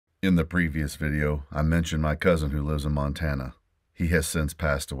In the previous video, I mentioned my cousin who lives in Montana. He has since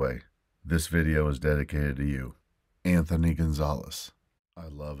passed away. This video is dedicated to you, Anthony Gonzales. I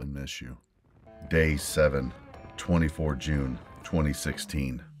love and miss you. Day 7, 24 June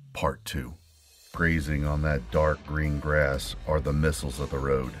 2016, Part 2. Grazing on that dark green grass are the missiles of the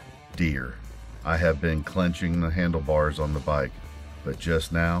road, deer. I have been clenching the handlebars on the bike, but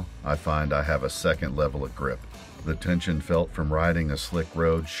just now I find I have a second level of grip. The tension felt from riding a slick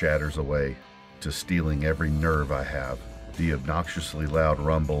road shatters away to stealing every nerve I have. The obnoxiously loud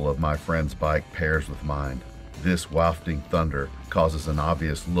rumble of my friend's bike pairs with mine. This wafting thunder causes an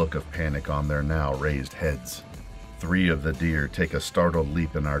obvious look of panic on their now raised heads. 3 of the deer take a startled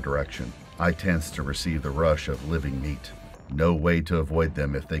leap in our direction. I tense to receive the rush of living meat. No way to avoid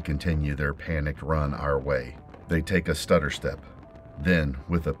them if they continue their panicked run our way. They take a stutter step. Then,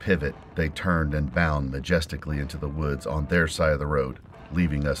 with a pivot, they turned and bound majestically into the woods on their side of the road,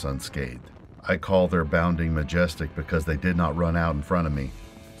 leaving us unscathed. I call their bounding majestic because they did not run out in front of me.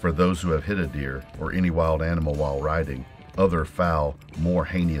 For those who have hit a deer or any wild animal while riding, other foul, more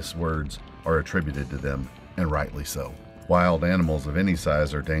heinous words are attributed to them, and rightly so. Wild animals of any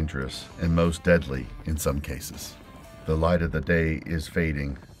size are dangerous, and most deadly in some cases. The light of the day is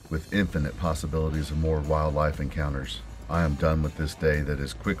fading, with infinite possibilities of more wildlife encounters. I am done with this day that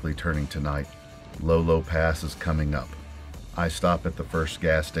is quickly turning to night. Lolo Pass is coming up. I stop at the first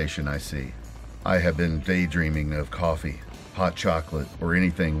gas station I see. I have been daydreaming of coffee, hot chocolate, or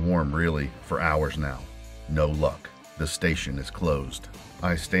anything warm really for hours now. No luck. The station is closed.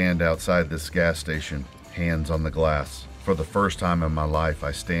 I stand outside this gas station, hands on the glass. For the first time in my life,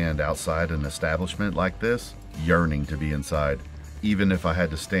 I stand outside an establishment like this, yearning to be inside. Even if I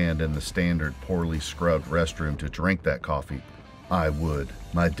had to stand in the standard poorly scrubbed restroom to drink that coffee, I would.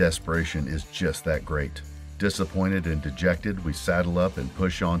 My desperation is just that great. Disappointed and dejected, we saddle up and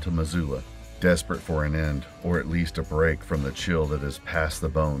push on to Missoula, desperate for an end, or at least a break from the chill that is past the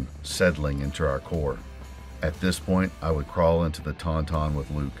bone, settling into our core. At this point, I would crawl into the Tauntaun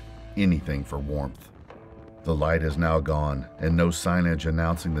with Luke, anything for warmth. The light is now gone, and no signage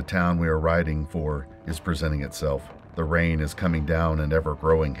announcing the town we are riding for is presenting itself. The rain is coming down in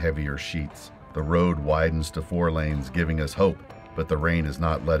ever-growing heavier sheets. The road widens to 4 lanes, giving us hope, but the rain is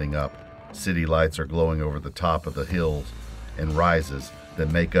not letting up. City lights are glowing over the top of the hills and rises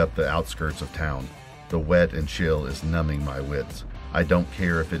that make up the outskirts of town. The wet and chill is numbing my wits. I don't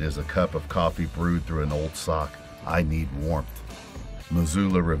care if it is a cup of coffee brewed through an old sock. I need warmth.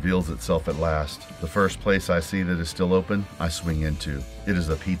 Missoula reveals itself at last. The first place I see that is still open, I swing into. It is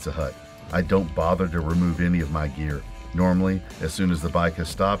a Pizza Hut. I don't bother to remove any of my gear. Normally, as soon as the bike has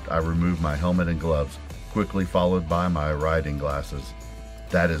stopped, I remove my helmet and gloves, quickly followed by my riding glasses.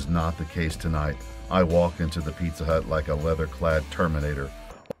 That is not the case tonight. I walk into the Pizza Hut like a leather-clad Terminator.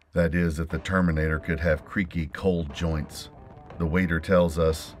 That is, if the Terminator could have creaky, cold joints. The waiter tells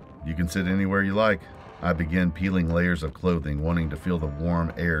us, "You can sit anywhere you like." I begin peeling layers of clothing, wanting to feel the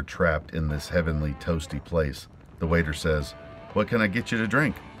warm air trapped in this heavenly, toasty place. The waiter says, "What can I get you to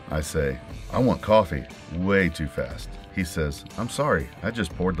drink?" I say, "I want coffee." Way too fast. He says, "I'm sorry, I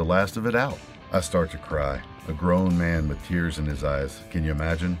just poured the last of it out." I start to cry. A grown man with tears in his eyes. Can you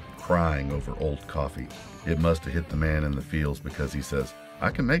imagine? Crying over old coffee. It must have hit the man in the feels because he says, "I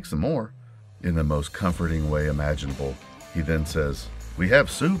can make some more," in the most comforting way imaginable. He then says, "We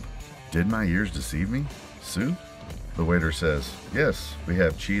have soup." Did my ears deceive me? Soup? The waiter says, "Yes, we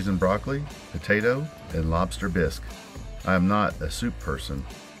have cheese and broccoli, potato, and lobster bisque." I am not a soup person.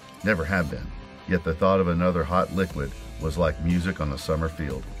 Never have been. Yet the thought of another hot liquid was like music on a summer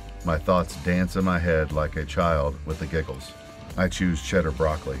field. My thoughts dance in my head like a child with the giggles. I choose cheddar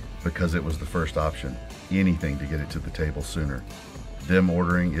broccoli because it was the first option. Anything to get it to the table sooner. Them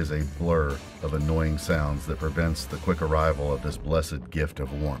ordering is a blur of annoying sounds that prevents the quick arrival of this blessed gift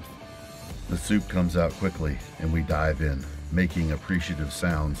of warmth. The soup comes out quickly and we dive in, making appreciative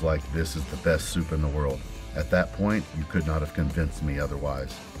sounds like this is the best soup in the world. At that point, you could not have convinced me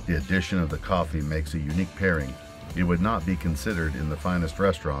otherwise. The addition of the coffee makes a unique pairing. It would not be considered in the finest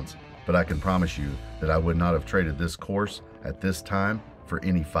restaurants, but I can promise you that I would not have traded this course at this time for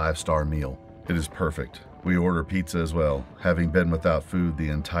any 5-star meal. It is perfect. We order pizza as well, having been without food the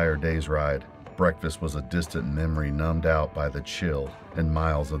entire day's ride. Breakfast was a distant memory numbed out by the chill and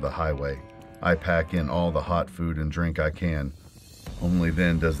miles of the highway. I pack in all the hot food and drink I can. Only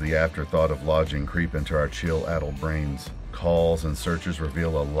then does the afterthought of lodging creep into our chill-addled brains. Calls and searches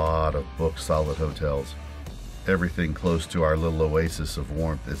reveal a lot of book-solid hotels. Everything close to our little oasis of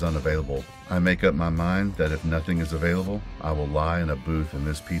warmth is unavailable. I make up my mind that if nothing is available, I will lie in a booth in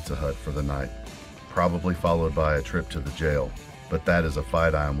this Pizza Hut for the night, probably followed by a trip to the jail. but that is a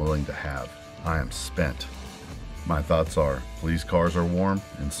fight I am willing to have. I am spent. My thoughts are, police cars are warm,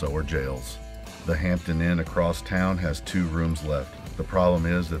 and so are jails. The Hampton Inn across town has 2 rooms left. The problem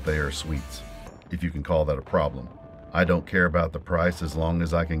is that they are suites, if you can call that a problem. I don't care about the price as long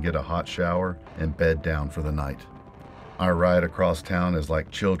as I can get a hot shower and bed down for the night. Our ride across town is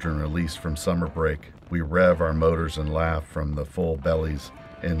like children released from summer break. We rev our motors and laugh from the full bellies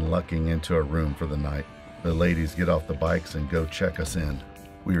and lucking into a room for the night. The ladies get off the bikes and go check us in.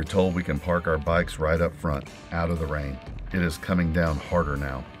 We are told we can park our bikes right up front, out of the rain. It is coming down harder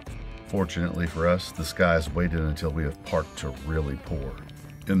now. Fortunately for us, the skies waited until we have parked to really pour.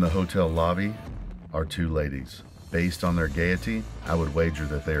 In the hotel lobby are 2 ladies. Based on their gaiety, I would wager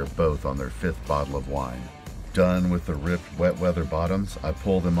that they are both on their 5th bottle of wine. Done with the ripped wet weather bottoms, I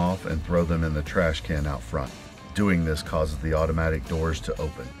pull them off and throw them in the trash can out front. Doing this causes the automatic doors to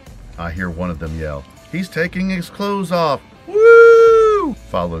open. I hear one of them yell, "He's taking his clothes off! Woo!"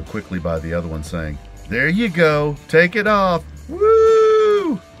 Followed quickly by the other one saying, "There you go, take it off!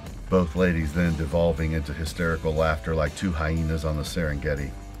 Woo!" Both ladies then devolving into hysterical laughter like 2 hyenas on the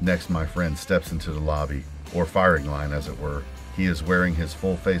Serengeti. Next, my friend steps into the lobby, or firing line as it were. He is wearing his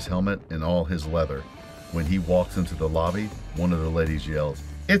full face helmet and all his leather. When he walks into the lobby, one of the ladies yells,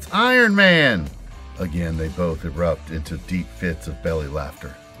 "It's Iron Man!" Again, they both erupt into deep fits of belly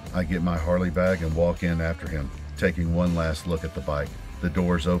laughter. I get my Harley bag and walk in after him, taking one last look at the bike. The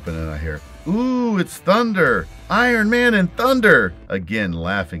doors open and I hear, "Ooh, it's Thunder! Iron Man and Thunder!" Again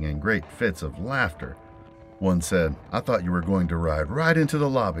laughing in great fits of laughter. One said, "I thought you were going to ride right into the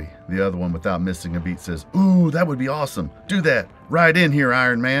lobby." The other one, without missing a beat, says, "Ooh, that would be awesome. Do that. Ride in here,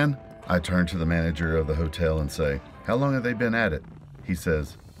 Iron Man." I turn to the manager of the hotel and say, "How long have they been at it?" He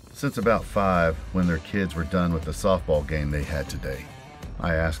says, "Since about 5, when their kids were done with the softball game they had today."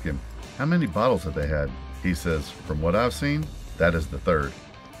 I ask him, "How many bottles have they had?" He says, "From what I've seen, that is the 3rd.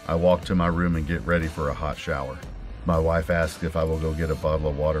 I walk to my room and get ready for a hot shower. My wife asks if I will go get a bottle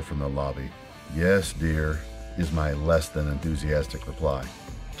of water from the lobby. "Yes, dear," is my less than enthusiastic reply.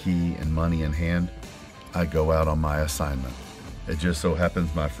 Key and money in hand, I go out on my assignment. It just so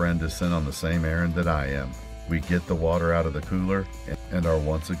happens my friend is sent on the same errand that I am. We get the water out of the cooler and are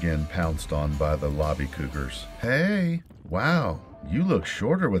once again pounced on by the lobby cougars. "Hey, wow, you look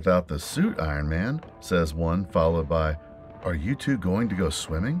shorter without the suit, Iron Man," says one, followed by, "Are you 2 going to go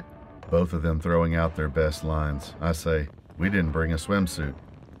swimming?" Both of them throwing out their best lines. I say, "We didn't bring a swimsuit."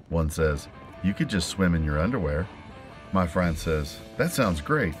 One says, "You could just swim in your underwear." My friend says, "That sounds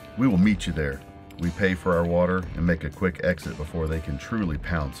great. We will meet you there." We pay for our water and make a quick exit before they can truly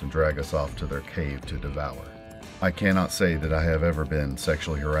pounce and drag us off to their cave to devour. I cannot say that I have ever been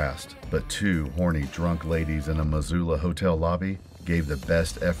sexually harassed, but 2 horny drunk ladies in a Missoula hotel lobby gave the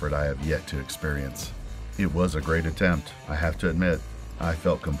best effort I have yet to experience. It was a great attempt, I have to admit. I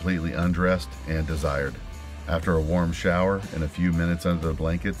felt completely undressed and desired. After a warm shower and a few minutes under the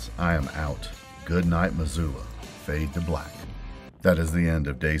blankets, I am out. Good night, Missoula. Fade to black. That is the end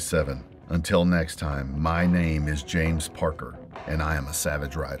of day 7. Until next time, my name is James Parker, and I am a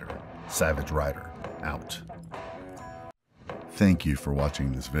Savage Rider. Savage Rider, out. Thank you for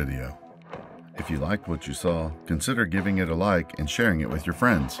watching this video. If you liked what you saw, consider giving it a like and sharing it with your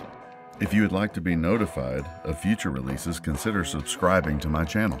friends. If you would like to be notified of future releases, consider subscribing to my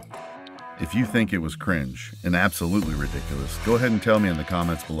channel. If you think it was cringe and absolutely ridiculous, go ahead and tell me in the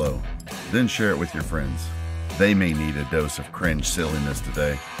comments below. Then share it with your friends. They may need a dose of cringe silliness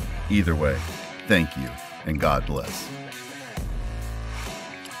today. Either way, thank you and God bless.